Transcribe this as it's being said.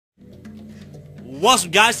What's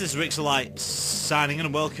up, guys? This is Rixxalight signing in,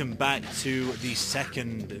 and welcome back to the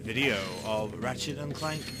second video of Ratchet and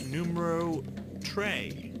Clank numero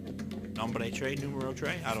 3. Nombre 3, numero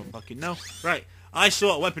 3? I don't fucking know. Right, I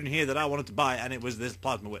saw a weapon here that I wanted to buy, and it was this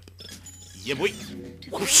plasma whip. Yeah, boy.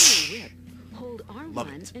 Whoosh.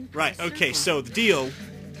 Love it. Right, okay, so the deal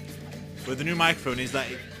with the new microphone is that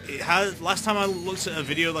it has... Last time I looked at a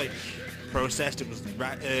video, like, processed, it was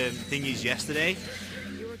thingies yesterday.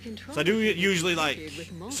 So I do usually, like,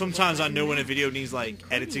 sometimes I know when a video needs, like,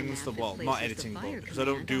 editing and stuff. Well, not editing, but because I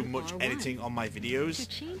don't do much editing on my videos,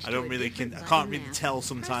 I don't really I can't really tell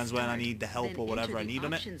sometimes when I need the help or whatever I need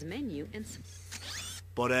on it.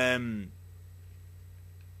 But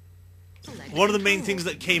one of the main things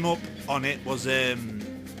that came up on it was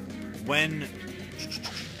when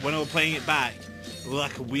I was playing it back, it was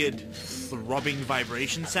like a weird throbbing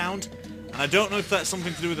vibration sound. And I don't know if that's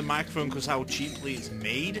something to do with the microphone because how cheaply it's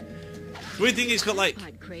made. The weird thing is, it's got like...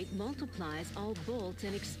 multiplies all bolts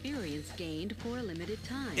and experience gained for a limited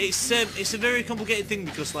time. It's a very complicated thing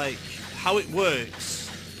because, like, how it works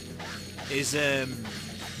is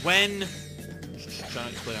when... Just trying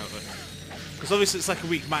to explain how it works. Because obviously it's like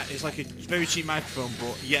it's like a very cheap microphone,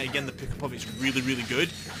 but yet again the pickup of it's really, really good.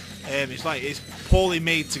 It's like it's poorly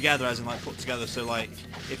made together, as in like put together. So like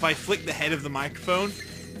if I flick the head of the microphone,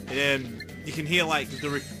 you can hear like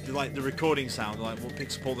the recording sound, like what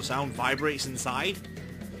picks up all the sound vibrates inside.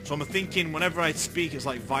 So I'm thinking whenever I speak, it's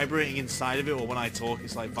like vibrating inside of it, or when I talk,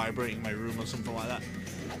 it's like vibrating in my room or something like that.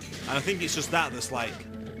 And I think it's just that's like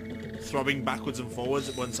throbbing backwards and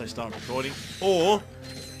forwards once I start recording, or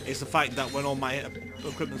it's the fact that when all my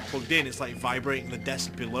equipment's plugged in, it's like vibrating the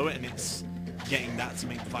desk below it, and it's getting that to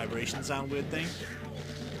make the vibration sound weird thing.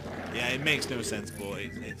 Yeah, it makes no sense, but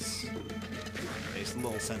it's a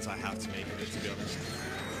little sense I have to make of it, to be honest.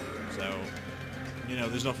 So, you know,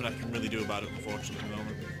 there's nothing I can really do about it, unfortunately, at the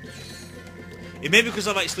moment. It may be because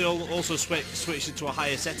I've actually also switched it to a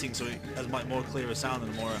higher setting, so it has like more clearer sound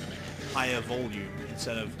and more higher volume,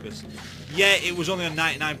 instead of, because, yeah, it was only on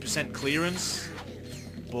 99% clearance,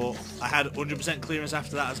 but I had 100% clearance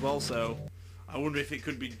after that as well, so I wonder if it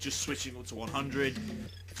could be just switching up to 100,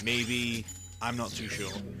 maybe, I'm not too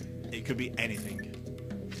sure. It could be anything.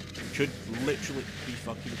 Could literally be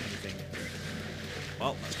fucking anything.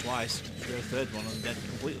 Well, that's twice. Sure, a third one, I'm dead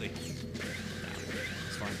completely. No,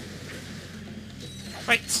 it's fine.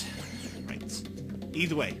 Right.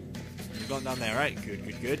 Either way, we've gone down there, right? Good.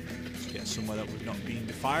 Let's get somewhere that we've not been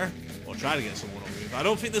to fire, or try to get someone on move. I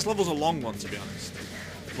don't think this level's a long one, to be honest.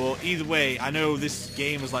 But either way, I know this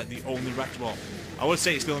game is like the only Ratchet. Well, I would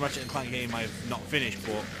say it's the only Ratchet and Clank game I've not finished,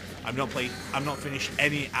 but I've not finished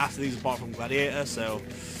any after these apart from Gladiator, so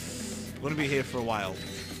I'm going to be here for a while.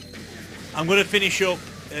 I'm going to finish up,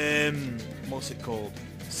 what's it called?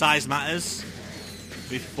 Size Matters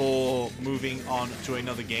before moving on to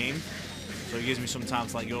another game. So it gives me some time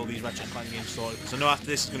to like get all these Ratchet and Clank games sorted. So I know after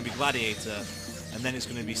this is going to be Gladiator, and then it's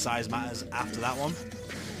going to be Size Matters after that one.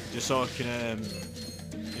 Just so I can,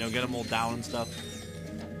 you know, get them all down and stuff.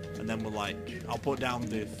 And then we'll like, I'll put down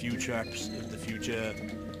the future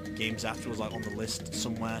games afterwards, like on the list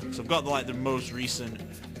somewhere. So I've got like the most recent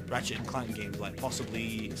Ratchet and Clank games, like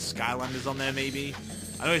possibly Skylanders on there, maybe.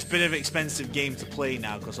 I know it's a bit of an expensive game to play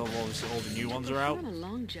now because obviously all the new ones are out. But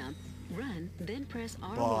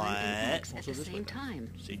what's this same time?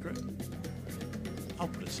 Secret? I'll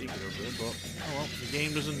put a secret over there, but oh well, the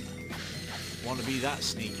game doesn't want to be that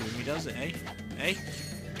sneaky with me, does it? Eh? Eh?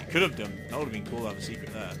 It could have done. That would have been cool to have a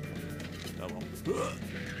secret there. Oh well.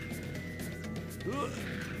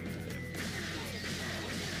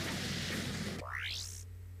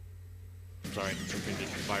 Sorry, something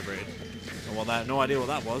just vibrated. No idea what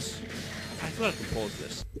that was. I thought I could pause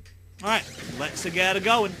this. Alright, let's get it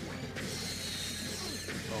going.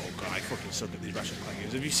 Oh god, I fucking suck at these Ratchet and Clank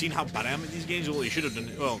games. Have you seen how bad I am at these games? Well, you should have done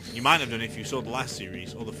it. Well, you might have done it if you saw the last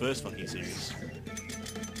series, or the first fucking series.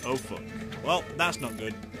 Oh fuck. Well, that's not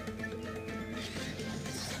good.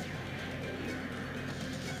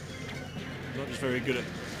 I'm not just very good at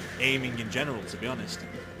aiming in general, to be honest.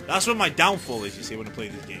 That's what my downfall is, you see, when I play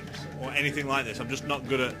these games. Or anything like this. I'm just not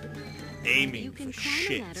good at aiming for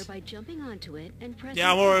shit.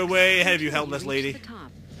 Yeah, I'm already way ahead of you, helpless lady. Right,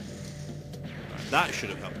 that should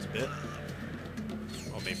have helped a bit.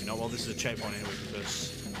 Or maybe not. Well, this is a checkpoint anyway,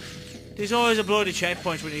 because there's always a bloody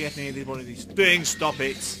checkpoint when you get near one of these things. Stop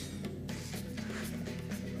it.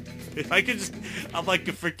 If I could just have like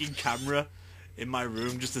a freaking camera in my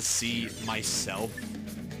room just to see myself.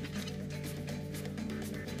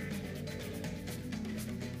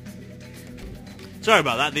 Sorry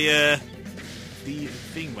about that. The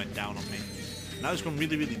thing went down on me. Now it's gone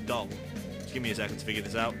really, really dull. Just give me a second to figure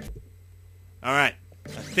this out. Alright. I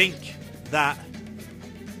think that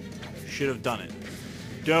should have done it.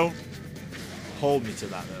 Don't hold me to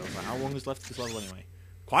that, though. But how long is left of this level, anyway?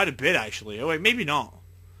 Quite a bit, actually. Oh, wait, maybe not.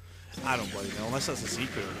 I don't bloody know. Unless that's a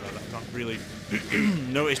secret that I've not really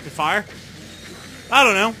noticed before. I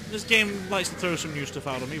don't know. This game likes to throw some new stuff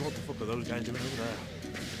out on me. What the fuck are those guys doing over there?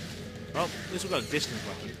 Well, at least we've got a distance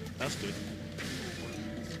weapon. That's good.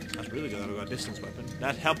 That's really good that we've got a distance weapon.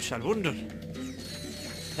 That helps a wonder.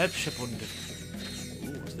 Helps a wonder.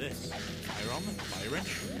 Ooh, what's this? Fire armor? Fire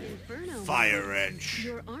wrench? Inferno. Fire wrench.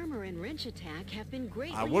 Your armor and wrench attack have been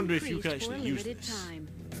greatly I wonder if you can increased actually for a use limited this. time.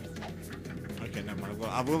 Okay, never mind.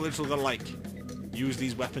 I've literally got to, like, use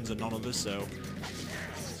these weapons and none others, so...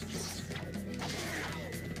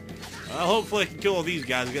 Well, hopefully I can kill all these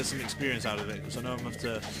guys and get some experience out of it, because I know I'm going to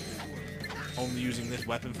have to only using this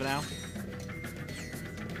weapon for now.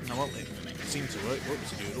 No, well, it seemed to work.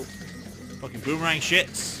 Whoopsie-doodle. Fucking boomerang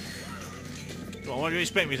shits. Come on, what do you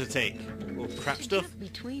expect me to take? Little crap stuff?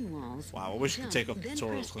 Between walls, Wow, I wish I could take up then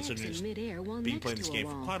tutorials, press considering X in midair while it's been next playing this to a game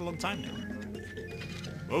for wall. quite a long time now.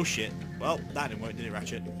 Oh shit. Well, that didn't work, did it,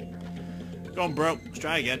 Ratchet? Go on, bro. Let's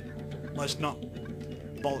try again. Let's not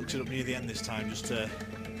bollocks it up near the end this time, just to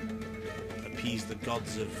appease the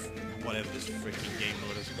gods of whatever this freaking game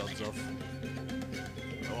mode is gods of.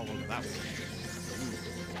 Oh, look at that one.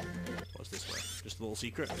 Ooh. What's this way? Just a little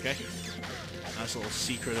secret, okay. Nice little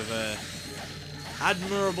secret of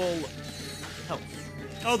admirable health.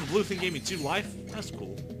 Oh, the blue thing gave me 2 life. That's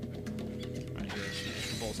cool. Right,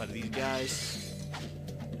 just the ball side of these guys.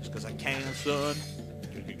 Just because I can, son.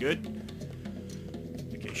 Good.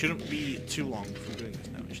 Okay, shouldn't be too long for doing this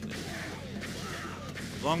now, actually.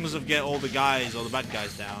 As long as I get all the guys, all the bad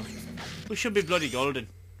guys down, we should be bloody golden.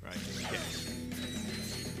 Right, okay.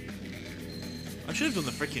 I should have done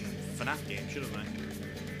the freaking FNAF game, shouldn't I?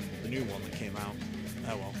 The new one that came out.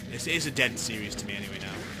 Oh well. It's a dead series to me anyway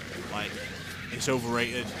now. Like, it's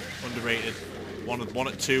overrated, underrated, one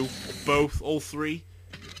at 2, both, all 3.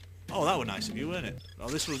 Oh, that was nice of you, wasn't it? Oh,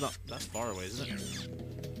 this was not... That's far away, isn't it?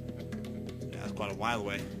 Yeah, that's quite a while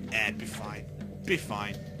away. It'd be fine. Be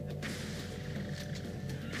fine.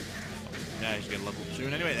 Yeah, you get a level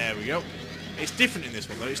soon anyway. There we go. It's different in this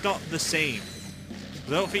one, though. It's not the same. I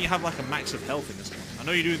don't think you have, like, a max of health in this one. I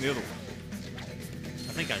know you do in the other one.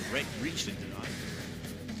 I think I reached it, didn't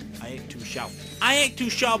I? I ain't too sharp. I ain't too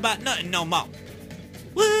sure about nothing no more.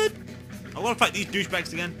 What? I want to fight these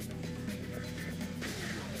douchebags again.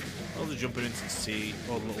 All the jumping into the sea,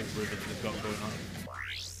 all the little river that they've got going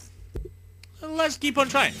on. Let's keep on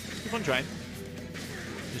trying. Keep on trying.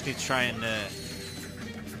 Just need to try and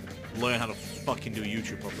learn how to fucking do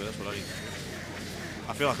YouTube properly. That's what I need.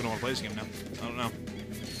 I feel like I don't want to play this game now. I don't know.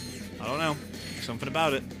 I don't know. Something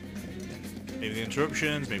about it. Maybe the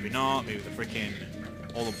interruptions, maybe not. Maybe the freaking...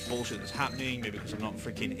 all the bullshit that's happening. Maybe because I'm not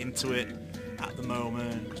freaking into it at the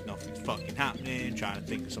moment. There's nothing fucking happening. Trying to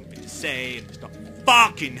think of something to say. And it's not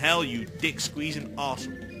fucking hell, you dick squeezing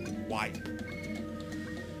awesome wipe.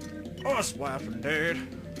 Horse wiping, dude.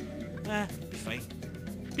 Be fine.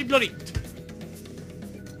 Be bloody.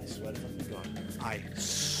 I swear to fucking God. I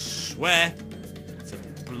swear to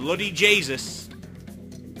bloody Jesus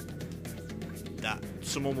that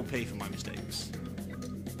someone will pay for my mistakes.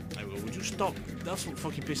 I will. Would you stop? That's what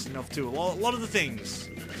fucking pisses me off too. A lot of the things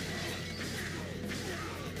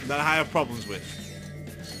that I have problems with.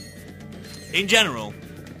 In general,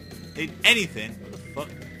 in anything. What the fuck?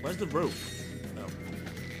 Where's the rope? Oh.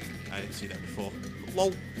 I didn't see that before.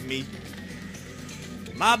 Lol, me.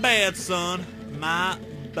 My bad, son. My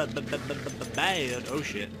bad. Oh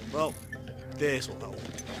shit. Well, this will help.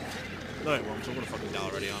 No, it won't. So I'm gonna fucking die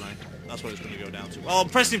already, aren't I? That's what it's gonna go down to. Well, I'm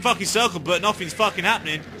pressing fucking circle, but nothing's fucking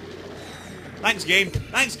happening. Thanks, game.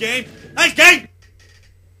 Thanks, game. Thanks, game!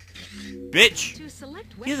 Bitch!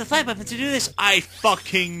 Use the flag weapon to do this. I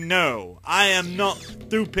fucking know. I am not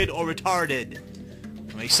stupid or retarded.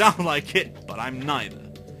 I may sound like it, but I'm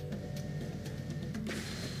neither.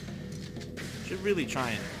 Should really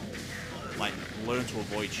try and, like, learn to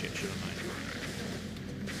avoid shit, shouldn't I?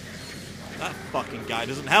 That fucking guy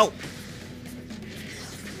doesn't help.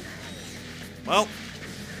 Well,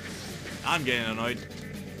 I'm getting annoyed.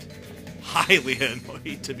 Highly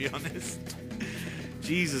annoyed, to be honest.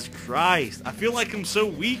 Jesus Christ. I feel like I'm so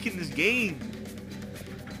weak in this game.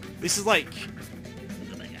 This is like...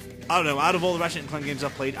 I don't know, out of all the Ratchet and Clank games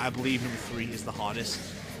I've played, I believe number 3 is the hardest.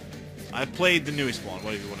 I've played the newest one,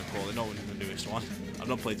 whatever you want to call it, not the newest one. I've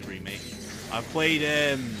not played the remake. I've played,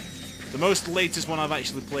 the most latest one I've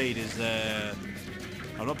actually played is,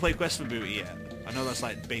 I've not played Quest for Booty yet. I know that's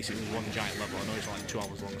like basically one giant level. I know it's like 2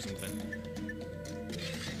 hours long or something.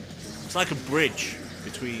 It's like a bridge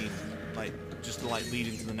between, like, just to, like, lead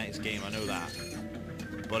into the next game. I know that.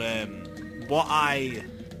 But what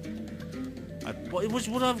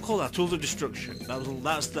do I call that? Tools of Destruction. I know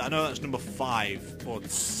that's number 5 or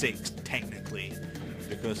 6 technically,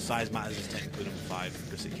 because Size Matters is technically number 5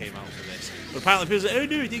 because it came out for this. But apparently people say, oh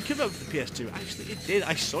no, it didn't come out for the PS2. Actually, it did.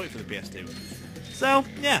 I saw it for the PS2. So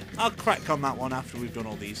yeah, I'll crack on that one after we've done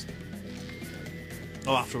all these.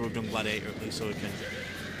 Oh, after we've done Gladiator at least, so we can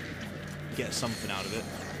get something out of it.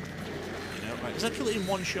 You know, right? Does that kill it in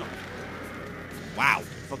one shot? Wow, it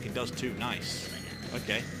fucking does too. Nice.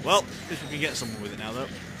 Okay, well, at least we can get someone with it now, though.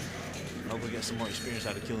 Hopefully get some more experience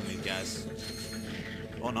out of killing these guys.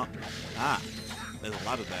 Or not. Ah, there's a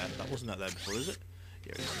ladder there. That wasn't there before, is it?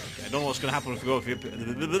 Yeah, okay. I don't know what's going to happen if I go up here.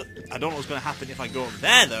 I don't know what's going to happen if I go up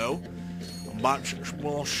there, though. But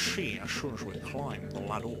we'll see as soon as we climb the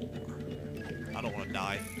ladder. I don't want to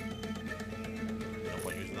die. No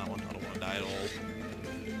point using that one. I don't want to die at all.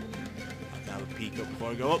 I can have a peek up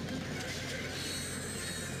before I go up.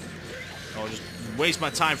 Oh, just waste my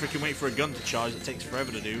time freaking waiting for a gun to charge. It takes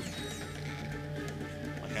forever to do.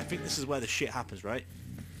 Okay, I think this is where the shit happens, right?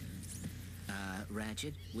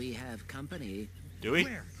 Ratchet, we have company. Do we?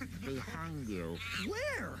 Where? Behind you.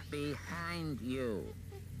 Where? Behind you.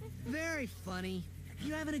 Very funny.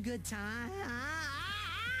 You having a good time?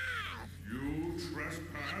 You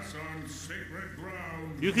trespass on sacred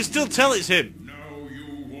ground. You can still tell it's him. Now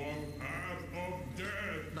you walk path of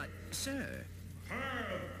death. But, sir...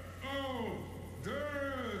 Path of death.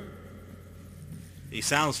 He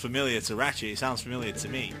sounds familiar to Ratchet. He sounds familiar to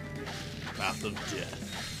me. Path of Death.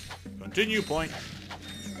 Continue point.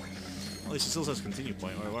 At least it still says continue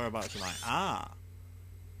point. Whereabouts am I? Ah.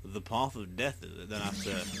 The Path of Death, is it? Then I have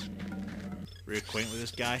to reacquaint with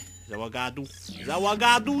this guy. Is that what I gotta do? Is that what I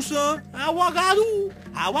gotta do, sir? How I gotta do?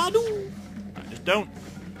 How I do? Right, just don't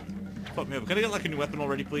fuck me up. Can I get like a new weapon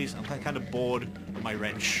already, please? I'm kind of bored of my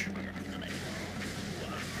wrench.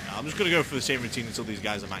 I'm just gonna go for the same routine until these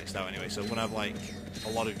guys are maxed out anyway, so I'm gonna have like a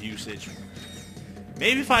lot of usage.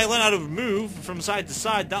 Maybe if I learn how to move from side to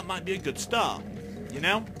side, that might be a good start. You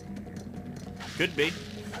know? Could be.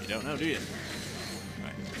 You don't know, do you?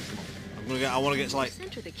 Right. I want to get to like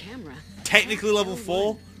Center the camera. technically level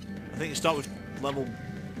 4. I think you start with level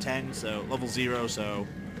 10, so level 0, so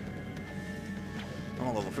I'm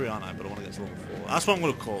on level 3, aren't I? But I want to get to level 4. That's what I'm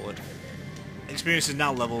going to call it. Experience is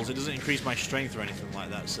now levels. It doesn't increase my strength or anything like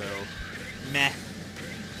that, so meh.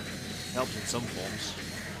 Helps in some forms.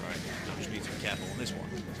 Right, I just need to be careful on this one.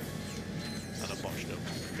 And I botched up.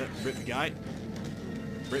 Rip the guy.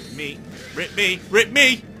 Rip me. Rip me. Rip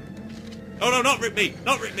me! Oh no, not rip me!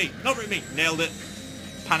 Not rip me! Not rip me! Nailed it.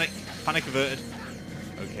 Panic. Panic averted.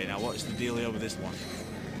 Okay, now what is the dealio with this one?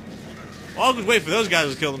 Well, I could wait for those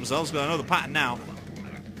guys to kill themselves, because I know the pattern now.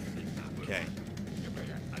 Okay.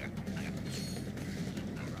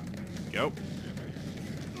 Go.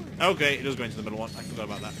 Okay, it does go into the middle one. I forgot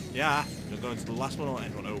about that. Yeah, does it go into the last one or the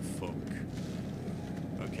end one? Oh, fuck.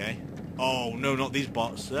 Okay. Oh, no, not these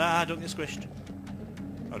bots. Ah, don't get squished.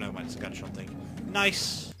 Oh, no, man, it's a gunshot thing.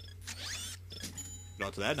 Nice.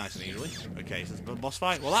 Got to there nice and easily. Okay, so it's a boss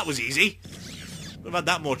fight. Well, that was easy. We've had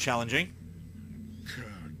that more challenging.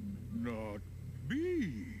 Cannot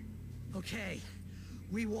be. Okay,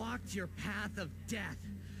 we walked your path of death.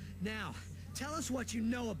 Now, tell us what you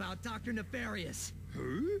know about Dr. Nefarious.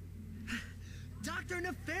 Huh? Dr.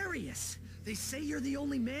 Nefarious! They say you're the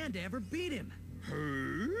only man to ever beat him. Huh?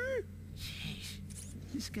 Jeez.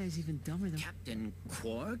 This guy's even dumber than... Captain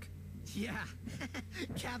Qwark? Yeah,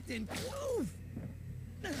 Captain Qwark.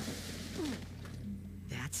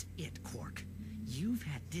 That's it, Qwark. You've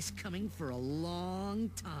had this coming for a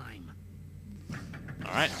long time.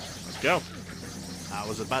 Alright, let's go. That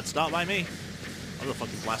was a bad start by me. I'm gonna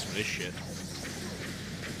fucking blast for this shit.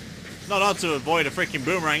 Not hard to avoid a freaking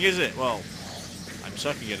boomerang, is it? Well, I'm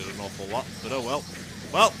sucking at it an awful lot, but oh well.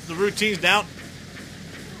 Well, the routine's down.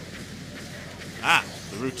 Ah,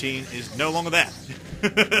 the routine is no longer there.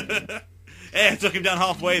 Hey, I took him down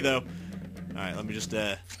halfway though. Alright, let me just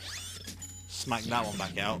smack that one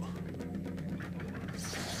back out.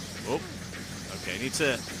 Oh, okay, need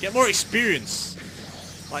to get more experience.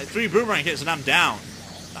 Like 3 boomerang hits and I'm down.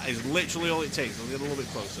 That is literally all it takes. I'll get a little bit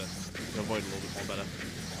closer to avoid a little bit more better.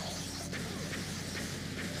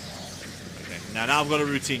 Okay, now I've got a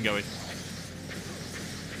routine going.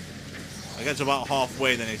 I get to about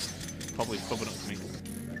halfway, then it's probably bumping up to me.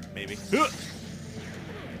 Maybe. Oh,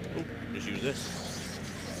 just use this.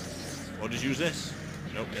 Or just use this.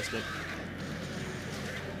 Nope, missed it.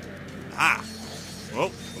 Ah!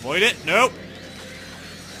 Oh, avoid it. Nope.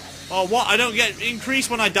 Oh, what? I don't get increased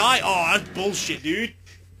when I die? Oh, that's bullshit, dude.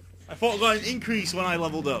 I thought I got an increase when I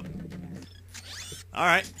leveled up.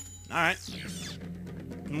 Alright. Alright.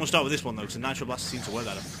 I'm going to start with this one though, because the Nitro Blaster seems to work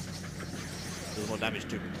better. Does more damage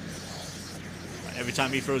too. Right, every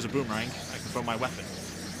time he throws a boomerang, I can throw my weapon.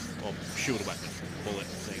 Or shoot a weapon. Bullet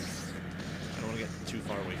thing. I don't want to get too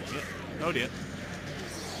far away from it. Oh dear.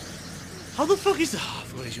 How the fuck is that? Oh, I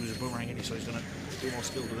forgot he's using a boomerang in here, so he's going to do more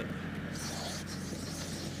skills with it.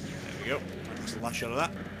 There we go. That's the last shot of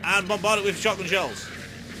that. And bombard it with shotgun shells.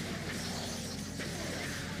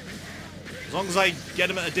 As long as I get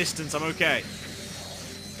him at a distance, I'm okay.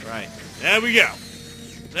 Right. There we go.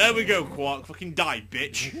 There we go, Qwark. Fucking die,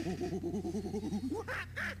 bitch.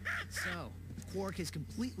 So, Qwark has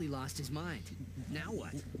completely lost his mind. Now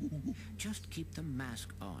what? Just keep the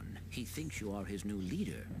mask on. He thinks you are his new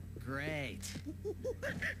leader. Great.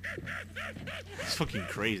 It's fucking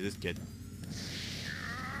crazy, this kid.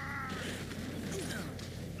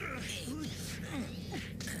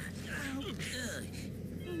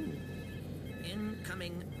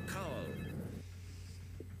 Incoming call.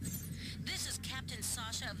 This is Captain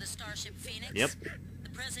Sasha of the Starship Phoenix. Yep. The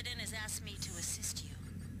President has asked me to assist you.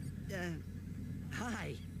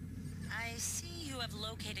 Hi. I see you have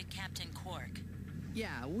located Captain Qwark.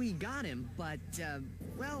 Yeah, we got him, but,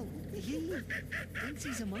 well, he thinks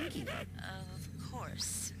he's a monkey. Of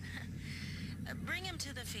course. Bring him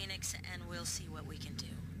to the Phoenix and we'll see what we can do.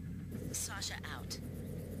 Sasha out.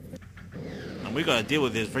 And we gotta deal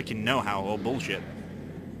with his freaking know-how or bullshit.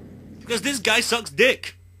 Because this guy sucks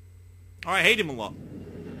dick. Or I hate him a lot.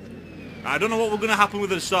 I don't know what we're gonna happen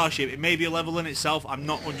with the Starship. It may be a level in itself, I'm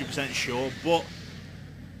not 100% sure, but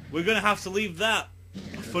we're gonna have to leave that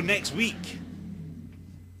for next week.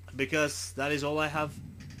 Because that is all I have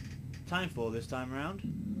time for this time around.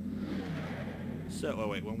 So, oh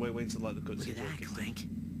wait, we're waiting to let the cutscene Look at that, Clank.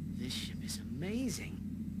 This ship is amazing.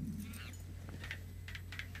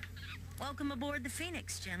 Welcome aboard the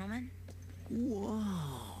Phoenix, gentlemen.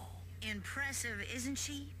 Whoa. Impressive, isn't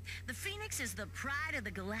she? The Phoenix is the pride of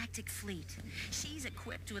the galactic fleet. She's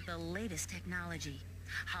equipped with the latest technology.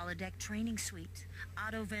 Holodeck training suite,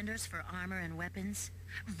 auto vendors for armor and weapons,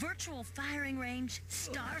 virtual firing range,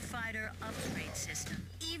 starfighter upgrade system,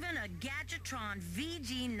 even a Gadgetron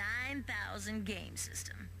VG9000 game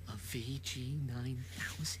system. A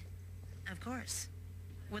VG9000? Of course.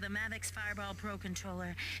 With a Mavix Fireball Pro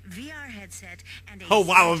controller, VR headset, and a... Oh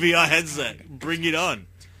wow, a VR headset. Bring it on.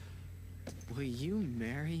 Will you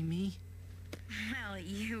marry me? Well,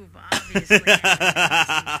 you've obviously had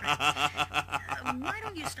why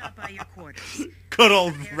don't you stop by your quarters? Good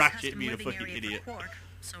old There's Ratchet custom being a living fucking area idiot. for Qwark,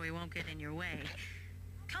 so he won't get in your way.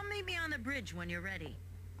 Come meet me on the bridge when you're ready.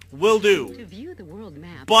 Will do. To view the world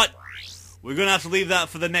map, But we're gonna have to leave that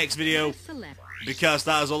for the next video. select Because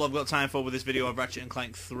that is all I've got time for with this video of Ratchet and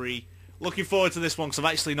Clank 3. Looking forward to this one because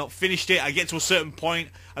I've actually not finished it. I get to a certain point,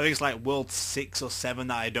 I think it's like World 6 or 7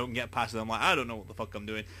 that I don't get past it. I'm like, I don't know what the fuck I'm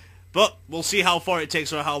doing. But we'll see how far it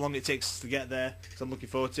takes or how long it takes to get there because I'm looking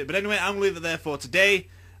forward to it. But anyway, I'm going to leave it there for today.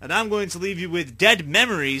 And I'm going to leave you with Dead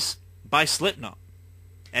Memories by Slipknot.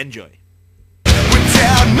 Enjoy.